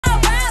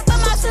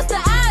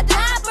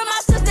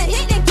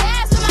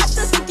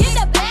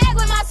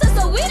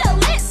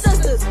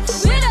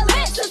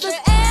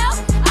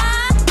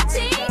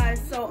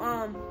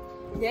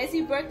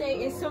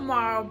birthday is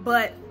tomorrow,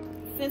 but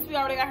since we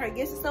already got her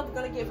gifts and stuff, we're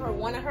gonna give her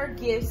one of her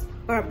gifts.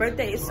 But her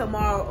birthday is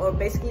tomorrow, or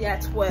basically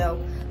at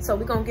 12. So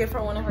we're gonna give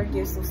her one of her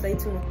gifts, so stay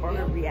tuned for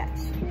her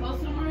reaction. You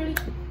posted them already?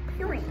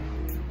 Period.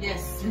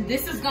 Yes, and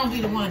this is gonna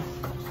be the one.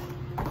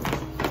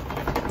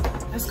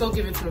 Let's go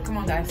give it to her. Come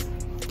on, guys.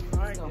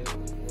 Alright.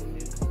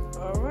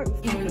 Alright.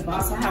 Give me the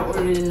box. I have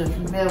ordered it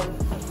in the mail.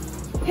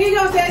 Here you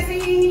go,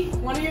 Dezzy.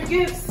 One of your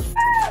gifts.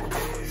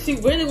 She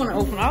really wanna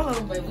open all of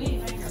them. But we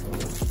ain't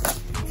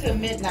till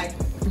midnight.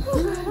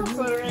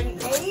 Alright.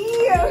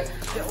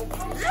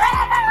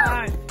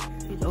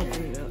 He's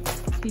opening it up.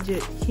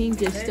 He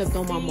just stepped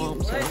on my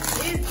mom's house.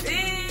 What is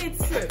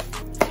it?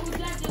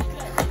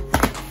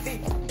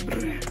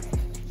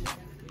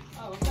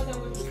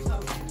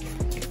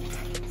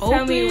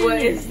 Tell me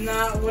what is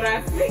not what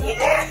I think it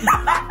is.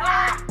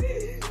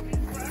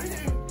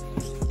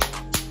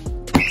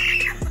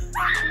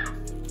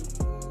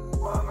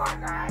 Oh my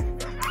God.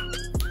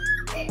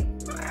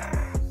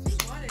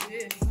 What is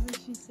this?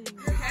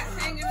 Your hat's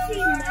hanging on the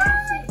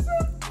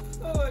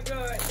Oh my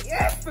God.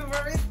 Yes, the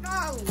mermaid. I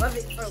love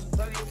it so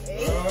much.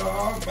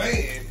 Oh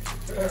man.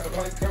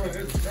 Like coming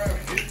in trying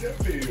to hit that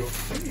field.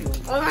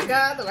 Oh my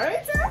God, the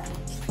mermaid top?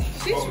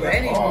 She's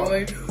ready,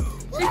 boy.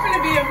 She's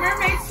gonna be a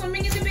mermaid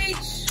swimming in the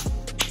beach.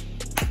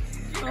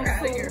 I'm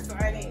so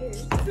excited.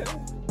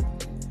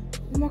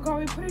 Oh my God,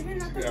 we put it in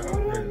at the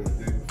bottom.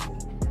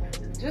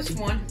 Just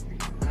one.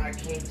 I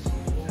can't.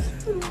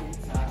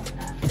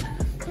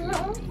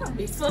 I'll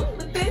be swimming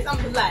with this.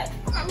 I'm like,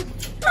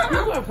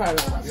 you were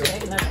probably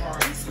it's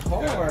hard.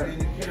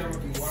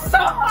 So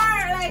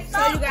hard, like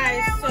So you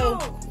guys, so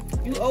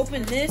you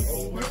open this.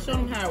 Let's show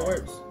them how it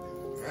works.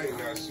 I ain't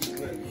got shit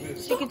nothing.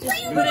 She can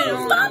just put it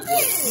on.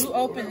 You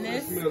open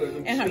this,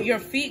 and your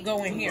feet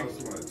go in here.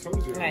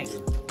 Like,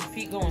 your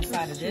feet go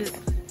inside of this.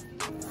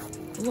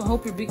 Ooh, I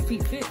hope your big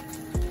feet fit.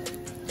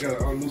 You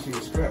gotta unloosen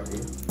the strap,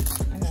 man.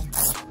 I know.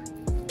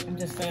 I'm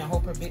just saying, I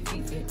hope her big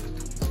feet fit.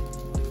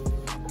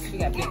 She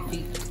got big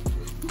feet.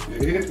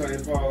 Your head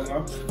ain't falling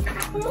off.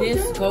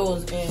 This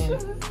goes in.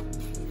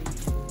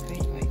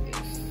 Like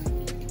this.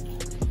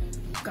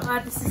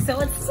 God, this is so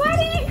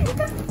exciting.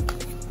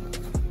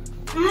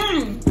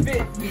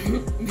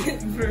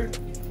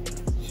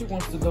 She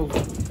wants to go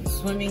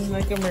swimming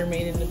like a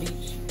mermaid in the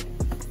beach.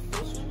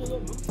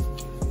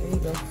 There you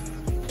go.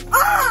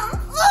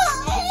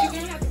 You're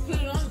gonna have to put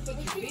it on and put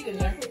your feet in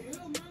there.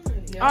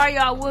 All right,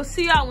 y'all. We'll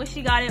see y'all when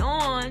she got it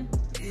on.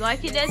 You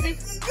like it, Dezzy?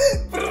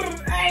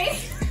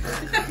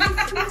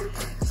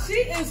 She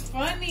is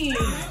funny.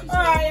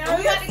 Alright,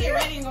 We gotta get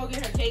ready and go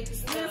get her cake and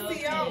stuff.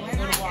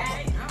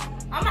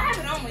 I'm gonna have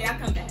it on when y'all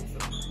come back.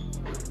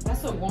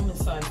 That's a woman's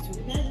size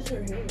too.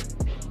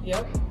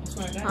 Yep. That's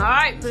what I got.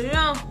 Alright, put it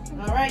on.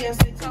 Alright, y'all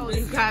stay tuned.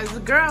 You guys, the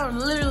girl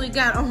literally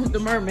got on the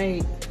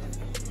mermaid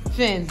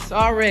fins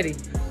already.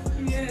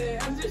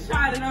 Yeah, I'm just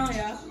trying it on,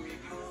 y'all.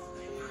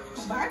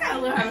 But I gotta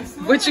learn how to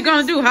swim. What you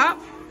gonna do, hop?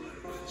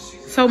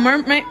 So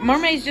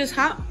mermaids just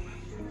hop?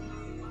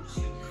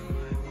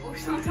 Or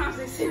sometimes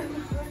they sit on the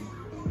floor.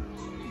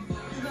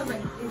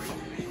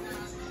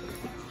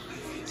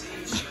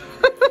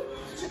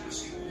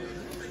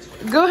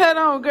 Go ahead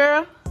on,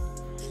 girl.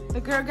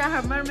 The girl got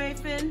her mermaid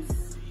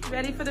fins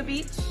ready for the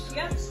beach.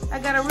 Yep. I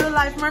got a real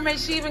life mermaid.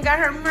 She even got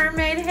her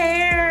mermaid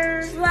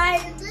hair.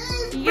 Like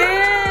this.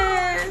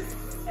 Yes.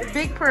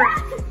 Big purr.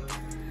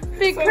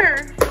 Big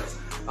purr.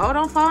 Oh,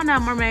 don't fall now,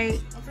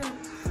 mermaid.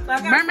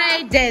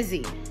 Mermaid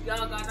Dezzy.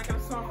 Y'all guys, I got a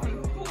song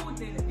from the pool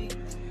in the beach.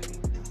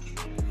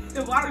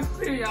 The water's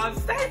clear, y'all.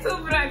 Stay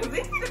tuned for that because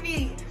it's gonna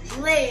be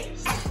lit.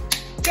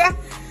 Yeah.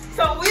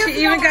 So we'll She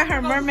see even y'all got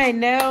her mermaid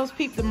nails.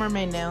 Peep the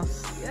mermaid nails.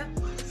 Yep.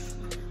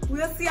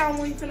 We'll see y'all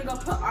when we finna go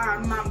put our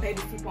mom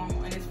baby sleep on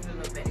and it's finna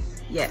look better.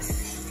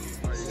 Yes.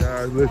 All right,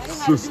 guys,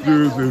 let's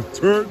sisters is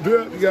turned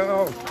up,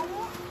 y'all.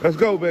 Let's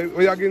go, baby.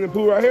 Well, y'all getting in the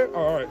pool right here?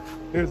 All right.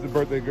 Here's the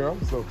birthday girl.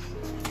 So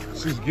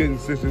she's getting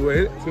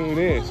situated. Tune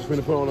in. She's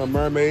finna put on a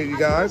mermaid, you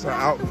guys. Her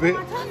outfit.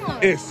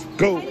 It's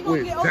going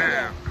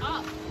down.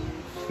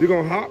 You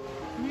gonna hop?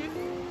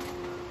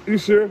 You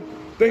sure?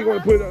 Think you're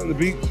gonna put it on the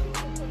beach?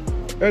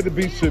 At the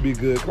beach should be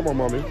good. Come on,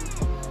 mommy.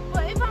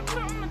 But if I put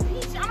it on the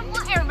beach, I don't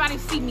want everybody to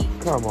see me.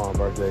 Come on,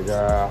 birthday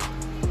girl.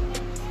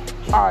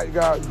 All right,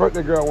 guys.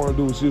 Birthday girl want to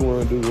do what she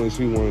want to do when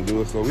she want to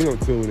do it. So we gonna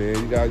tune in.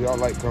 You guys, y'all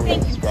like,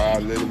 comment,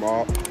 subscribe, let them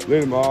off,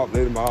 let them off,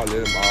 let them off,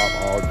 let them off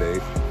all day.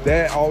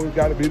 Dad always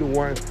got to be the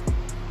one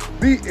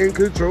be in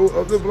control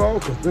of the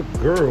vlog because the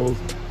girls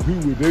do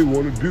what they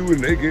want to do and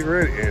they get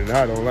ready. And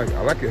I don't like it.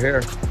 I like your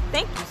hair.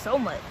 Thank you so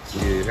much.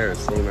 Yeah, your hair is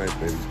so nice,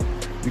 baby.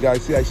 You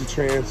guys see how she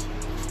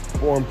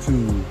transformed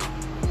to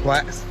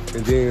plaits,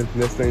 and then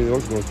next thing you know,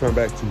 it's gonna turn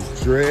back to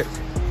dread.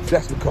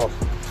 That's because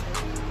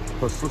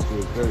her sister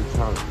is very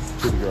talented.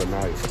 Pretty girl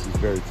Naya, she's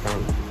very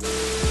talented.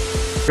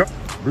 Yep.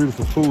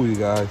 Beautiful pool, you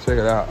guys. Check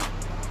it out.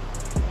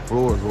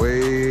 Floor is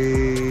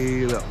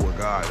way up where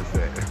God is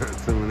at.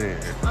 Tune in.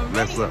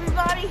 Mess up.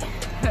 Everybody.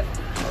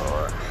 All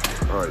right.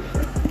 All right.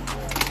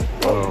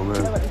 Oh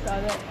man.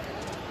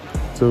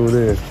 Tune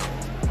in.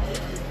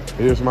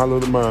 Here's my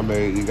little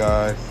mermaid, you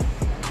guys.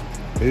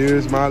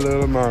 Here's my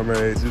little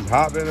mermaid. She's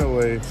hopping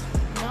away.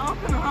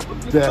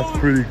 That's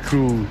pretty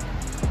cool.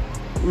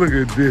 Look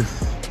at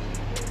this.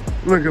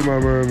 Look at my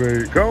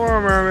mermaid. Come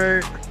on,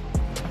 mermaid.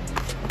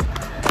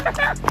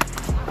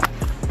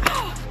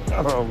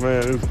 Oh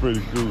man, it's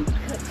pretty cool.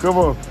 Come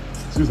on.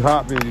 She's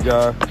hopping, you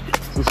guys.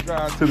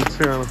 Subscribe to the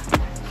channel.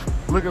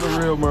 Look at the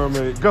real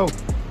mermaid. Go.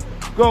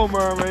 Go,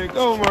 mermaid.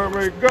 Go,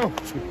 mermaid. Go.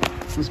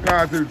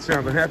 Subscribe to the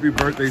channel. Happy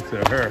birthday to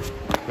her.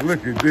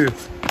 Look at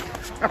this.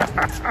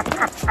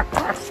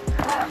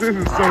 This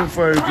is so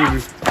funny to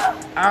me.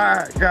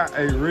 I got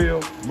a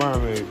real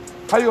mermaid.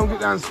 How you gonna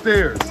get down the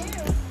stairs?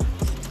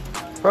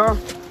 Huh?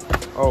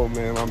 Oh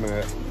man, I'm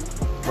mad.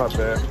 My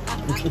bad.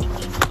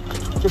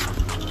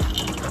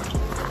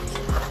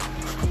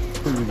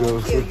 Here you go.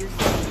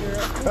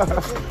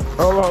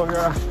 Hold on,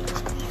 guys.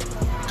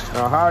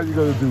 Now, how are you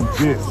gonna do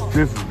this?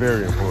 This is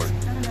very important.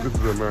 This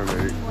is a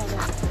mermaid.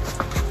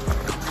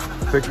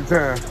 Take your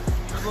time.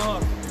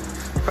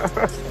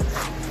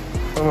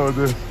 Oh,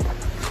 this.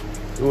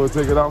 You wanna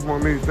take it off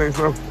on me? You think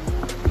so?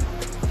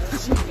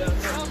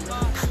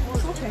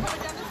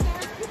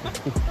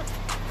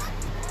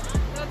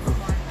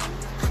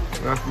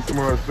 That's the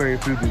smartest thing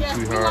to do,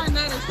 sweetheart. We learned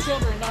that as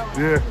children, don't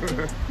we? Yeah.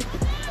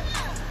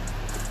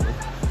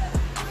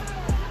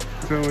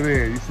 Tune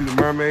in. You see the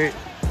mermaid?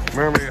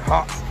 Mermaid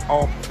hops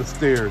off the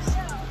stairs.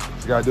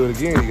 You gotta do it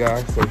again, you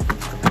guys. So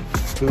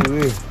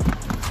tune in.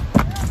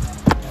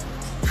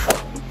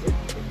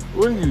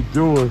 What are you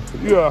doing?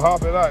 You gotta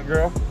hop it out,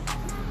 girl.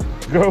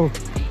 Go.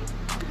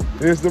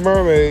 Here's the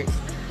mermaid.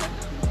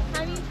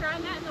 Have you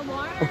tried that in the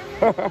water?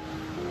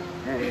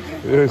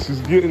 Yeah,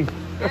 she's getting.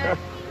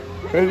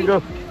 There you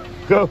go.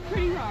 Go.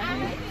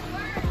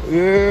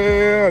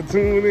 Yeah,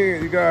 tune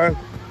in, you guys.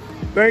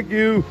 Thank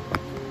you.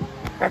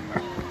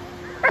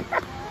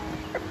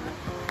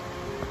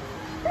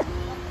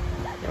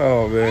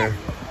 Oh man.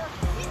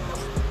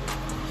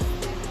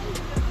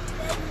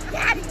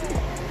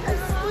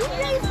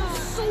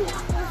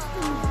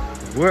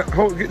 What?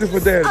 Hold, get this for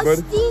daddy,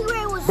 buddy.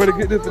 Buddy,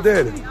 get this for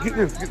daddy. Get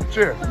this, get the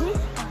chair.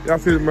 Y'all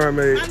see the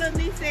mermaid? I know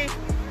he said,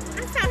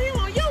 I saw him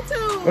on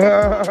YouTube.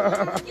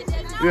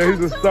 Yeah,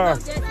 he's a star.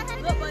 Look,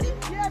 buddy.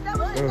 Yeah, that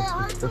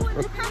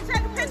was Come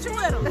take a picture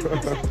with him.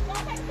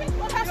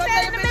 Come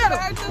stand in the middle.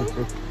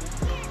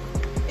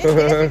 It's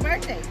his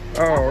birthday.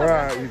 All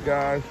right, you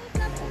guys.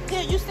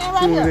 Here, you stand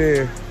right Tune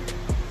here.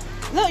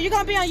 in. Look, you're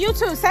going to be on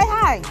YouTube. Say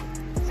hi.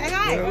 Say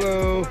hi.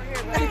 Hello.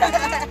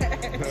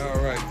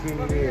 All right,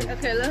 tune in.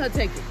 Okay, let her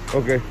take it.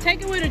 Okay.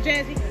 Take it with her,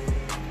 Jazzy.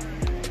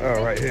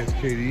 All right, here's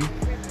Katie.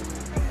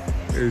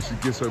 Here she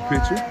gets her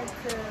picture.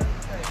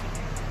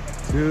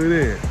 Tune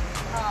in.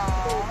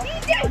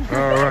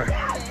 All right.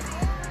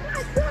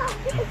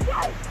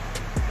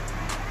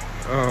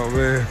 Oh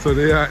man, so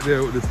they out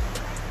there with this.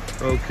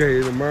 Okay,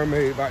 the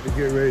mermaid about to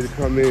get ready to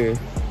come in.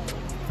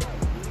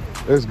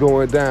 It's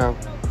going down.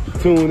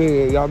 Tune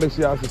in. Y'all make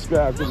sure y'all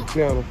subscribe to the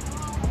channel.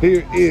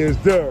 Here is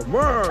the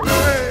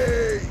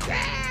mermaid.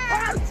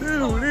 Yeah,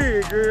 tune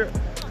in, girl.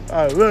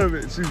 I love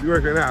it. She's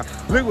working out.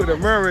 Look with the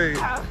mermaid.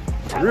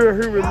 Real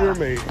human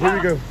mermaid. Here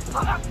we go.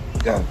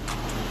 Go.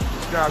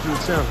 Subscribe to the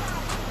channel.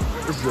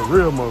 This is a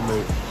real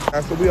mermaid.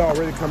 So we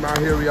already come out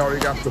here. We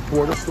already got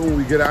supporters. So when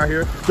we get out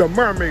here, the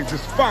mermaid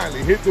just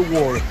finally hit the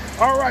water.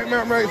 All right,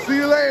 mermaid. See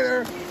you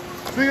later.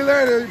 See you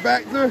later.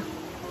 Back to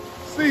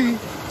sea.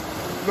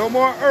 No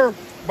more earth.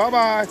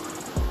 Bye-bye.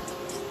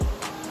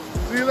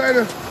 See you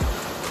later.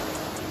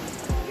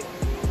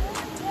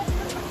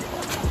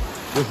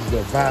 This is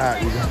the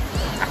vibe, you guys.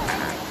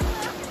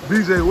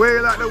 DJ way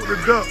out there with the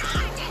ducks.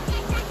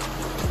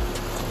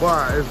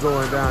 Wow, it's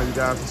going down, you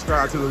guys.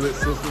 Subscribe to the Lit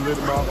Sister, Lit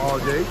Mom all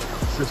day.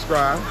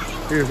 Subscribe.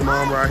 Here's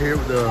mom right here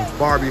with the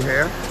Barbie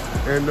hair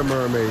and the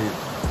mermaid.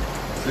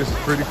 This is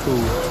pretty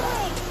cool.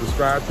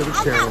 Subscribe to the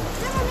channel.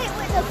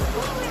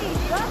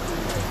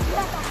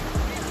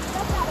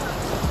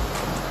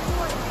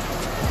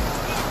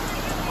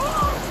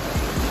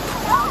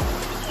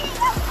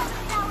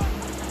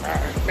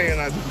 Man,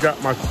 I just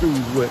got my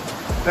shoes wet.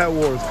 That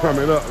water's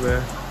coming up,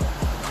 man.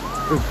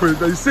 It's pretty.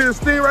 You see the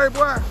stingray,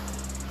 boy?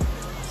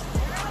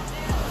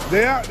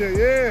 They out there,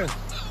 yeah.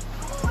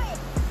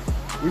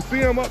 We see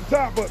them up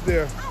top up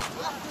there.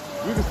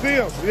 We can see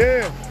them,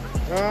 yeah.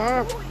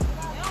 Uh-huh.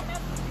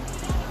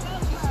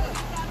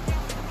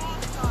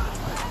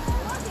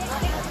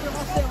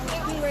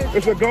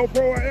 It's a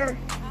GoPro right there?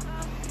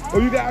 Oh,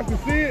 you guys can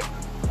see it?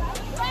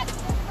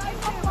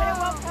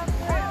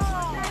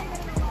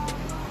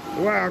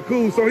 Wow,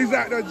 cool. So he's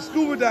out there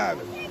scuba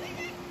diving.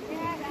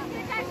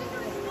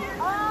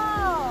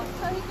 Oh,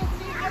 so he can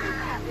see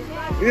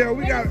everything. Yeah,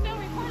 we got it.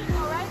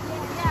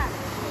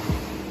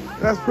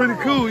 That's pretty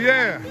cool,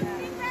 yeah.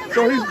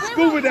 So he's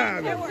scuba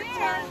diving.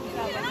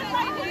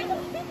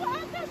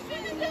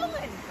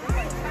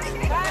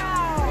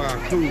 Wow,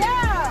 cool.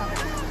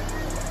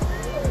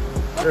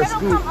 That's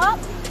cool.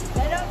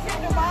 They don't seem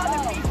to bother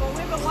people.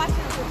 We've been watching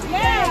for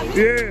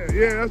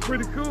Yeah, that's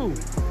pretty cool.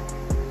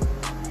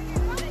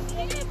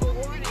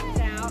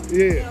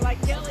 Yeah. Like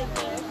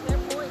jellyfish, they're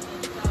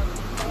poisonous, so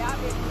they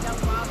obviously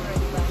don't bother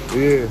anybody.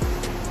 Yeah.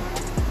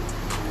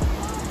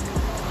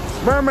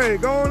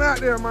 Mermaid, go on out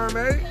there,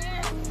 mermaid.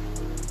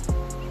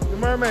 The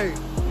mermaid,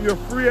 you're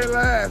free at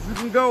last. You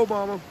can go,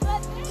 mama.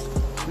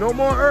 No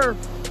more Earth.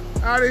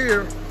 Out of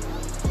here.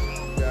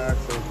 Guys,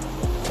 so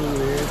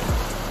tune in.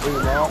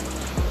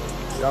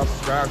 Y'all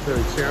subscribe to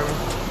the channel.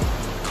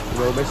 You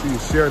know, make sure you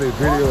share their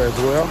video as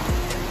well.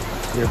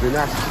 And if they're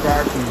not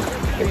subscribed to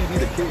AD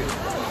the Kid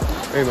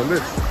and the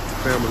List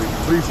family,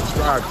 please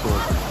subscribe to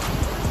them.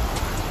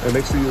 And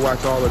make sure you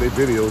watch all of their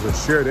videos and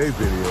share their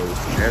videos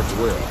as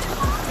well.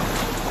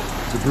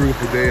 It's a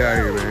beautiful day out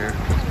here, man.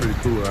 It's pretty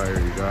cool out here,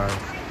 you guys.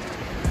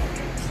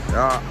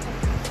 Y'all,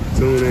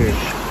 tune in.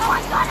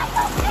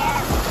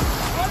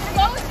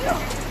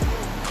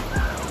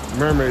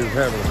 Mermaid is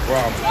having a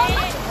problem.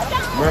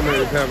 Mermaid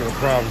is having a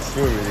problem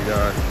swimming, you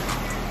guys.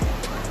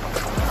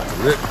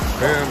 Lit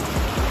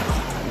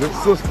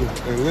sister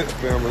and Lit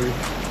family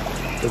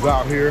is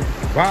out here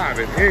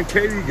vibing and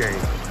KD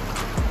game.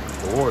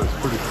 The water's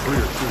pretty clear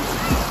too.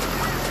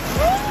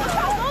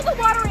 How the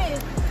water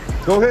is?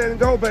 Go ahead and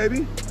go,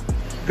 baby.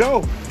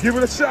 Go. Give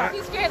it a shot.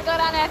 She's scared to go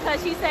down there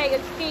because she say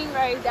it's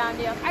stingrays down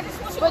there. I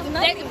just want you to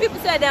know. People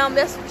said down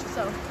there,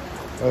 so.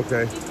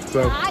 Okay.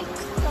 So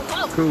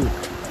cool. You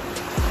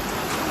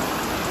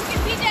can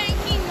see they ain't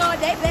king going,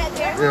 they back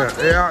there. Yeah,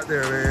 they out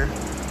there, man.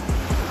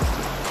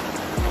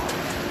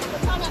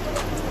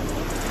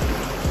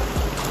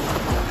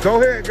 Go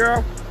ahead,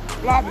 girl.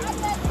 Flop it.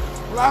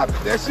 Flop it.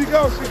 There she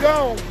goes. She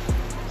gone.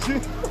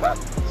 She's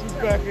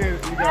back in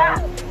it, you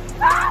guys.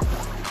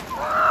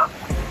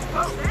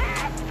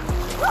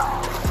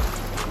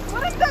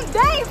 What if them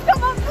days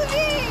come up to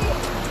me?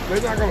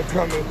 They're not gonna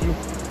come at you.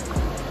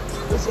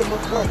 This is my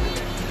cut.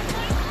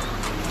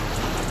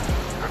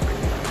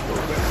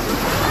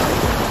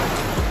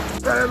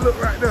 That look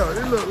right there.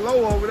 It look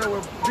low over there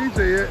where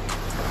DJ at.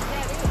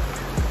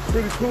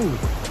 Pretty cool.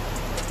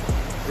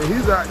 And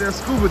he's out there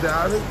scuba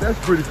diving. That's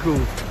pretty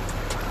cool.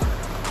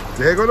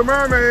 There go the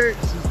mermaid.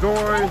 She's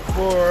going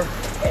for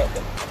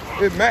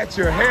it match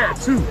your hair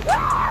too.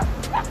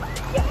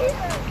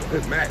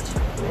 It match.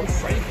 Don't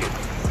fake it.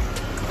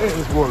 And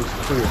this water's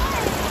clear.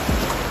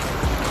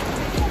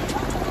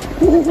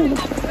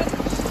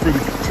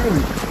 Pretty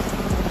cool.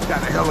 Got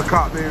the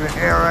helicopter in the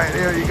air right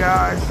there, you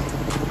guys.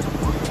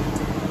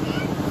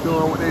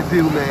 Doing what they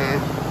do, man.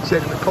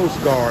 Checking the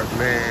Coast Guard,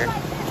 man.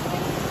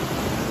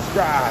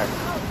 Subscribe.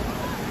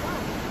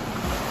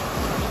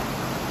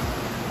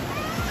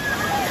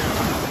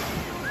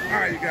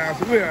 Alright, you guys,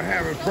 so we are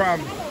having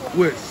problems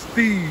with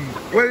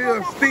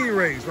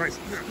stingrays, right?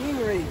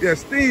 Stingrays. Yeah,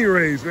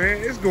 stingrays, man.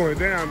 It's going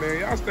down, man.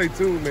 Y'all stay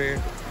tuned, man.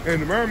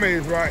 And the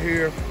mermaid's right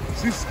here.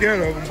 She's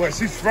scared of them, but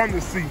she's from the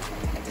sea.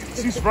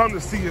 She's from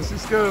the sea, and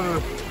she's scared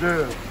of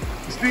the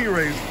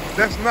stingrays.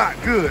 That's not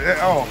good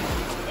at all.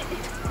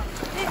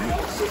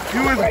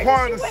 You is a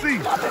part of the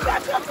sea.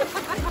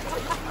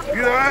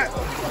 You know that?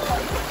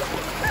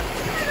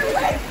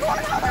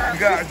 You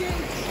guys, a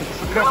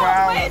couple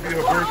hours will be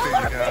her birthday,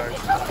 you guys.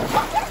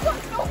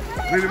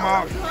 Lady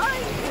Mom, a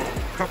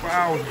couple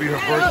hours will be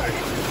her birthday.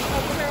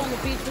 Over here on the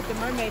beach with the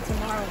mermaid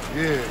tomorrow.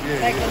 Yeah.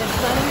 Like in the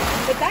sun.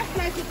 But that's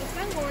nice with the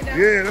sun going down.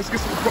 Yeah, let's get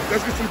some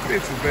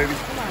pictures, baby.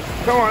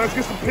 Come on, let's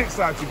get some pics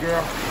out you,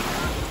 girl.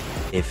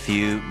 A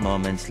few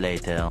moments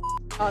later.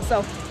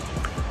 So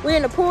we're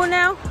in the pool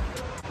now.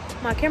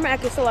 My camera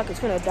acting so like it's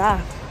gonna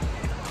die.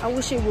 I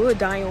wish it would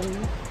die on me.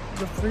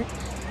 The freak.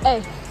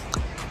 Hey,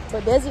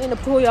 but Dezzy in the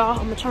pool, y'all.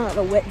 I'm gonna try not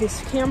to wet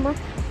this camera.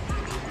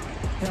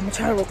 And I'm gonna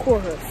try to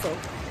record her. So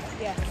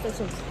yeah, stay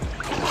tuned.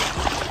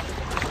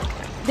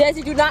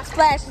 Dezzy, do not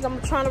splash because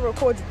I'm trying to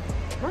record you.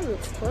 My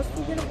lips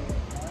crusty, get it?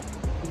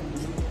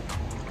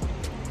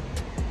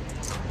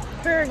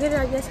 Here, get it,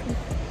 I guess.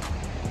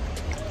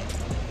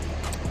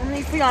 I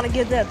need for y'all to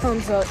give that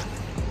thumbs up.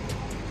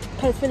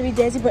 Cause it's gonna be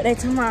Dezzy's birthday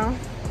tomorrow.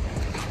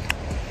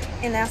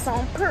 And that's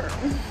on per.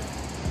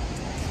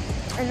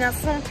 And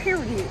that's on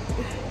period.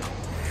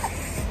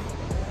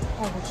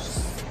 Oh,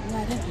 just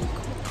let it be cool.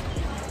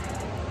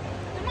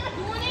 Am I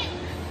doing it?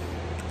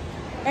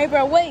 Hey,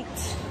 bro, wait.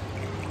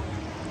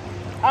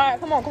 Alright,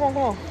 come on. I'm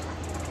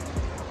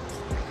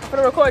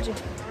gonna record you.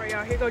 Alright,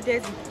 y'all, here go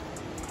Dezzy.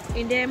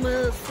 In that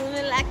mud,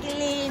 swimming like a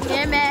little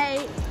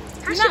mermaid.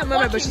 She's not a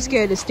mermaid, but she's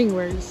scared of the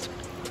stingrays.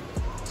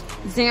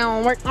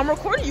 Down work. I'm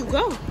recording you,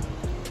 go.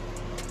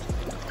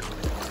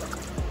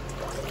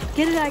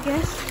 Get it, I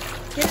guess.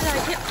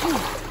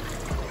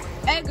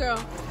 Hey,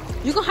 girl,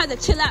 you're gonna have to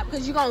chill out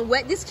because you're gonna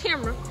wet this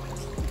camera.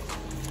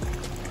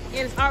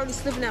 And it's already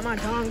slipping out my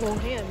dongle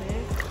hand,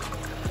 man.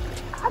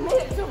 I made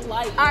it too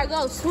light. All right,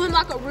 go swim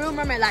like a real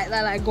mermaid.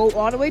 Like go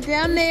all the way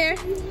down there.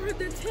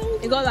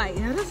 And go like,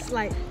 just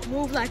like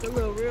move like a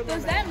little real mermaid.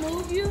 Does that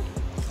move you?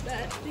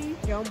 That thing?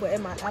 Yo, but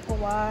in my Apple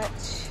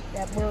Watch,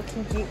 that girl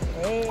can get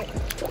bad.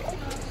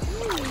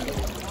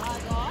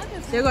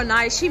 There go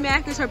Naya. She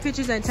mad because her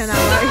pictures ain't turn out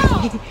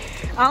right.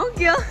 I don't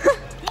care.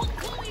 Don't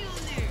put me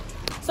on there.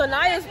 So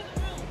Naya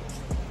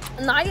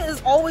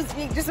is always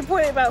being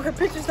disappointed about her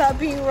pictures not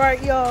being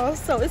right, y'all.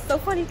 So it's so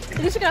funny. And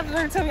then she got to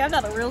learn to tell me I'm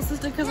not a real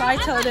sister because I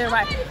told her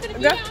right. I'm not gonna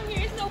be out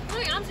here. It's no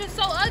point. I'm just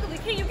so ugly.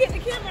 Can you get the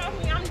camera off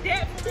me? I'm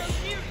dead for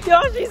real.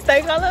 Y'all, she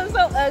think I look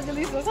so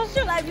ugly, so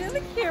should I be in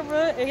the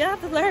camera? And y'all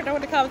have to let her know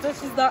in the comments that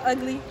she's not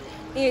ugly.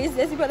 And it's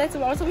Dezzy, but that's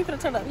tomorrow, so we finna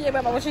turn up. Yeah,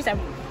 remember what she said?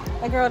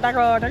 That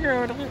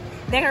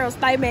girl,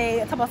 spy me.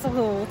 Talk about some.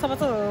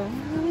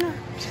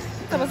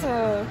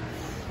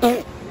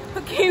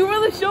 Can you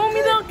really show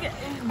me though?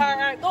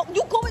 Alright, go.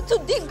 You going too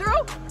deep,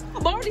 girl.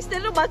 I'm already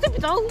standing on my tippy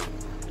toes.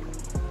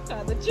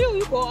 But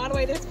you go all the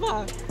way this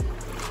far.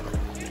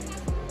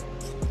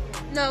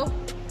 No.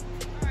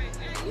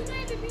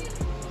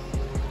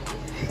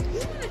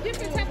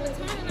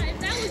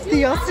 Do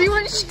y'all see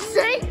what she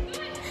say?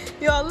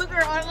 Y'all look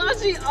her on.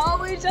 She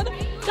always said, I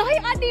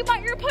need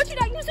my earpods. You're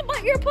not using my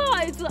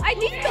earpods. I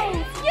need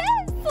those. Yes.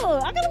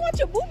 I gotta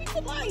watch a movie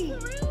tonight.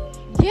 For real?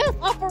 Yes,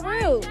 for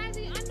real.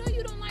 Dezzy, I know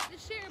you don't like to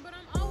share, but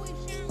I'm always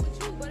sharing with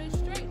you. But it's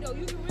straight though.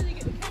 You can really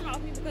get the camera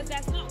off me because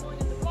that's not going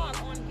in the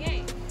vlog on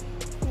game.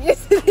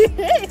 Yes, it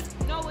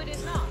is. No, it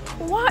is not.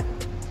 What?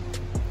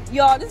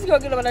 Y'all, this girl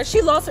get over there.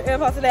 She lost her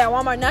AirPods today at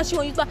Walmart. Now she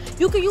won't use them.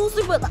 You can use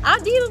them, but I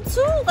need them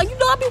too. Like, you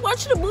know, I be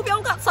watching the movie. I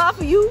don't got time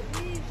for you.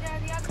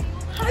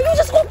 How you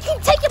just gonna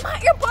keep taking my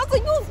AirPods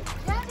and use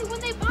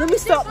them? Let me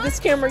stop this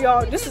camera,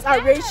 y'all. This is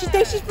outrageous. She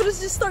thinks she's gonna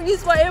just start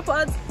using my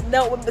AirPods.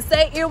 No, with the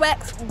same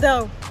earwax.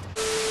 No.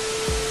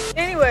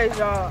 Anyways,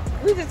 y'all,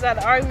 we just had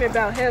an argument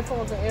about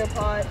headphones and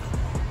AirPods.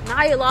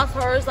 Naya lost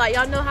hers. Like,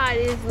 y'all know how it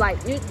is. Like,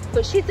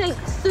 but she thinks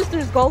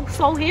sisters go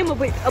so ham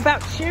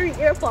about sharing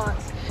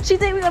AirPods. She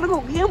think we're gonna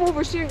go ham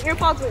over sharing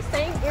AirPods with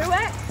same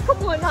earwax?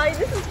 Come on, Naya,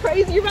 this is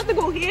crazy. You're about to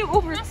go ham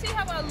over. Can I see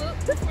how I look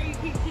before you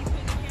keep putting the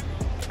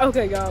camera?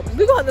 Okay, y'all,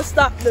 we're gonna have to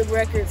stop the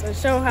records and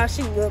show how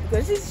she look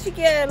because she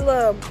getting a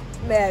little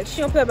mad.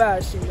 She don't care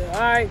about how she look.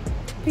 All right,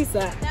 peace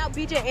out. Now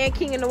BJ and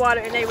King in the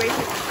water and they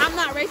racing. I'm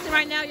not racing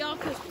right now, y'all,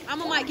 because I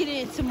might get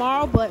in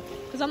tomorrow, but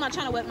because I'm not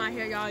trying to wet my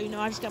hair, y'all. You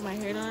know, I just got my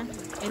hair done,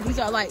 and these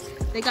are like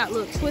they got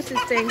little twisted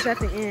things at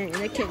the end,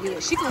 and they can't do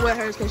it. She can wet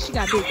hers because she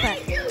got big pack,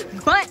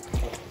 but.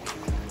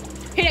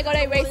 Here they go,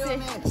 they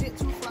racing.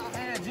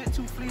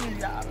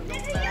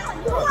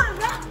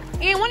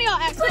 And one of y'all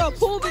asked for a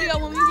pool video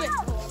when we went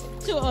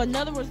to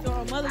another restaurant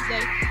on Mother's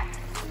Day.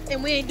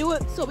 And we ain't do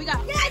it, so we got...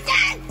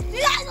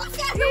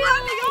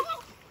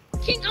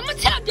 King, I'm gonna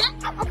tell Dad,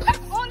 I'm gonna put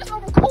all this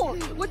on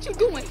record. What you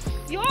doing?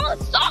 Y'all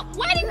stop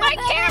wetting my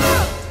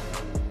camera!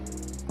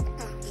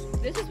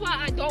 This is why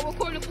I don't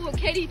record it for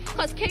Katie,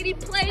 because Katie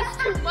plays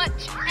too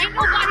much. Ain't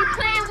nobody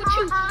playing with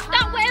you.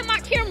 Stop wetting my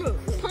camera,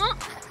 huh?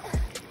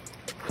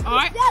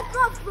 Alright?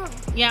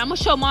 Yeah, I'm gonna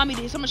show mommy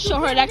this. I'm gonna show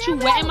her that you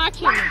wetting my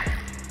camera.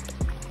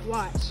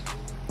 Watch.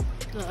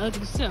 The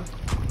ugly self.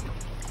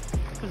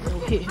 I'm gonna go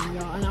hit him,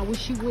 y'all. And I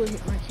wish he would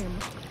hit my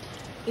camera.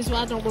 This is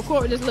why I don't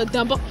record this little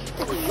dumbo.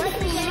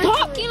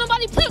 Stop! Can't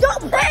nobody play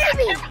with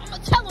me!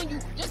 I'm telling you.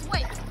 Just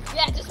wait.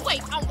 Yeah, just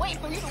wait. I'm waiting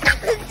for you to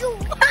wait. You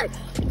wet!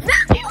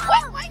 You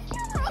wet my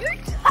camera!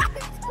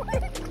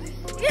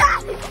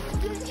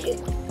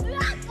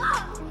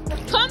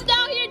 Come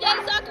down here,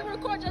 Daddy, so I can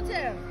record your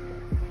tail.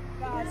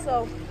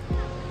 So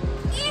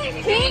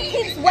he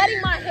keeps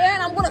wetting my hair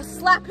and I'm gonna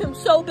slap him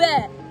so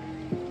bad.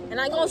 And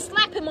I'm gonna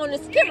slap him on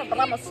this camera, but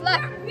I'm gonna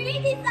slap him.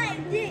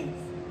 Like this.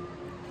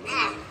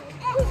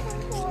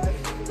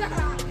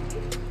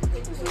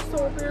 This is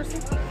so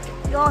embarrassing.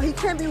 Y'all, he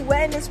can't be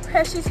wetting his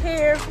precious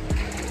hair.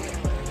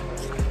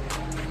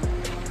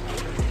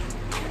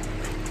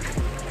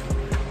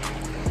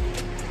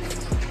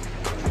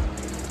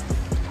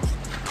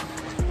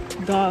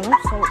 Dog,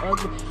 I'm so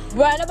ugly.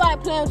 Bro, nobody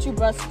playing with you,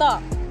 bro.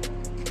 Stop.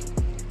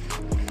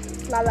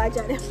 La la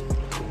Johnny.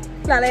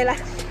 La la la.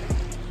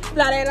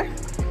 La la la.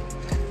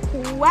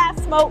 Why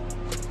smoke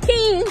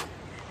King?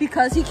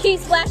 Because he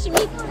keeps flashing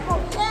me.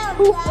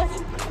 Who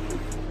flashing?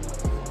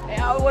 Hey,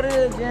 I what it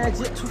is, yeah,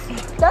 jet too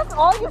fleet. That's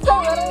all you say,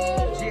 what it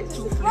is? Jet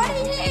too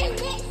fleet.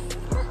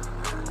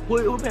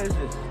 Who pays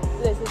this?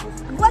 This.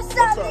 What's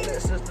up, little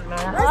sister,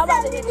 man? What's up,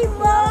 little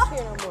bro?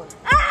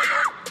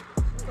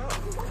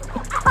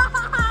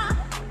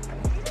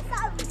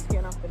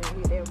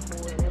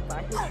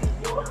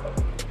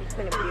 It's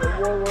gonna be a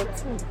World War II.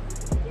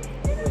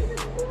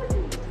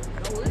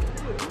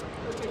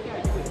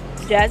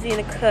 Jazzy in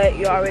the cut,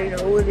 you already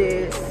know who it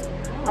is.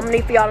 I'm gonna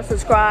need for y'all to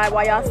subscribe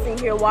while y'all sitting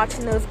here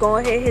watching us. Go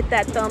ahead, hit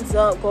that thumbs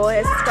up. Go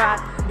ahead,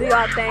 subscribe. Do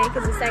y'all thing,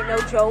 cause this ain't no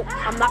joke.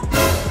 I'm not.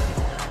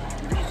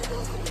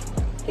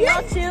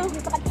 Y'all chill.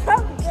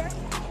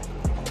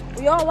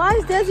 Y'all, why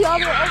is Dezzy all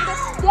the way over there?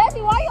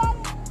 Dezzy, why y'all?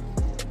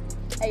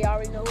 Hey, y'all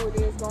already know who it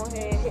is. Go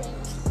ahead,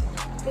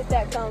 hit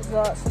that thumbs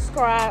up,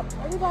 subscribe.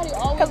 Everybody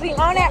always. Cause we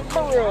on that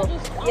for real.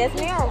 Yes,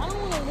 ma'am.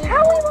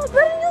 How we gonna put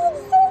it? You look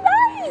so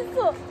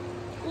nice.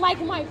 Like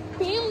my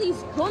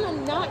family's gonna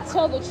not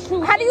tell the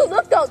truth. How do you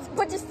look though?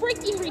 But just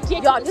Freaking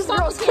ridiculous. y'all, this Stop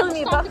girl's the killing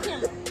me, bro. Stop the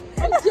camera.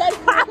 I'm dead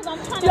because I'm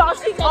trying to Y'all, not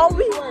she say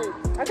always. these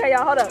words. Okay,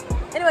 y'all, hold up.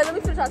 Anyway, let me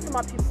finish talking to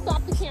my people.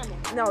 Stop the camera.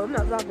 No, I'm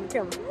not stopping the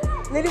camera.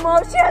 Lady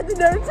Mom, she has to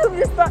know too.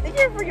 Just stop the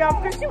camera for y'all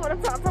because she want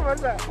to talk to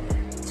myself.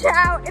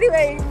 Ciao.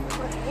 Anyway,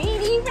 we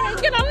ain't even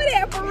get over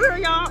there for real,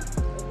 y'all.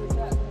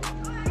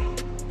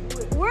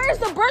 Where's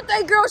the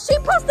birthday girl? She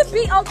supposed to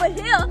be over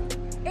here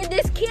in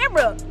this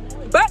camera.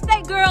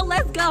 Birthday girl,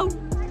 let's go.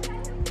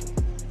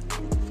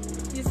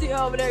 see her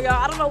over there, y'all.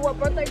 I don't know what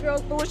birthday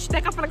girl's doing. She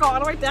think I'm finna go all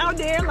the way down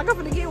there, like I'm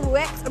finna get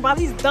waxed by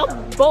these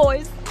dumb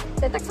boys.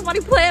 They think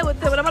somebody playing with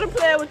them, and I'm gonna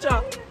play with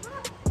y'all.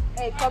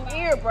 Hey, come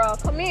here, bro.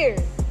 Come here.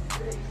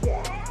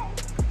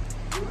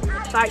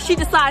 Alright, she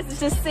decides to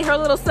just see her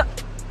little son.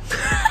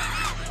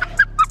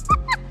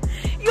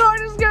 You are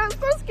just girl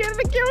so scared of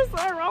the camera, so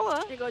I roll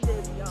her. Here go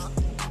Dezzy, y'all.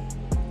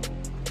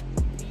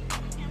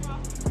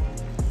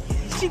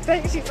 She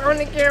thinks she's on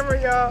the camera,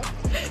 y'all.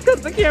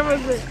 Cause the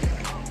camera's in.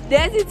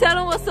 Dezzy, tell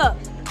them what's up.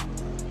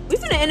 We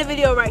finna end the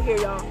video right here,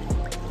 y'all.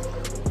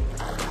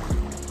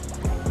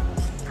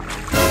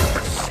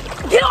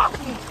 Get off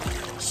me!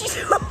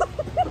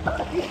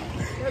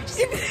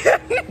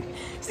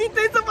 She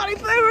thinks somebody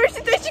playing with her.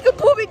 She thinks she can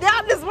pull me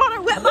down in this water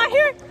and wet my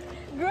hair.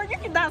 Girl, you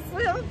cannot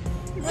swim.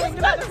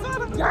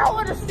 Y'all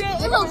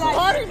understand? It looks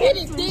harder than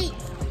it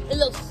thinks. It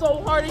looks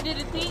so harder than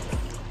it thinks.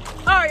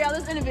 Alright, y'all,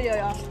 let's end the video,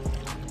 y'all.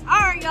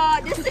 Alright,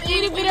 y'all, this is the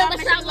end of the video.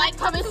 Make sure you like,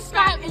 comment,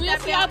 subscribe, and we'll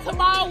see y'all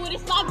tomorrow when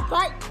it's my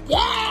birthday.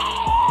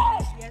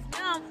 Yes,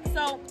 ma'am.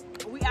 So,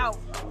 we out.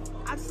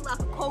 I just like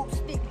a cold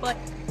stick, but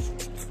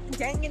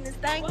dang in this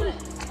thing.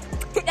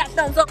 Hit that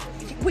thumbs up.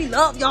 We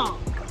love y'all.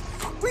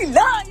 We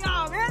love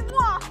y'all, man.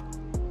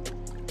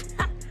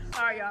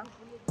 Alright, y'all.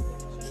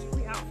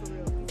 We out for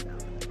real.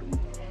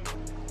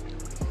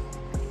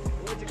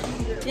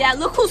 Yeah,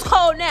 look who's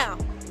cold now.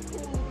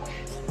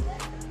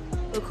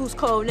 Look who's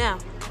cold now.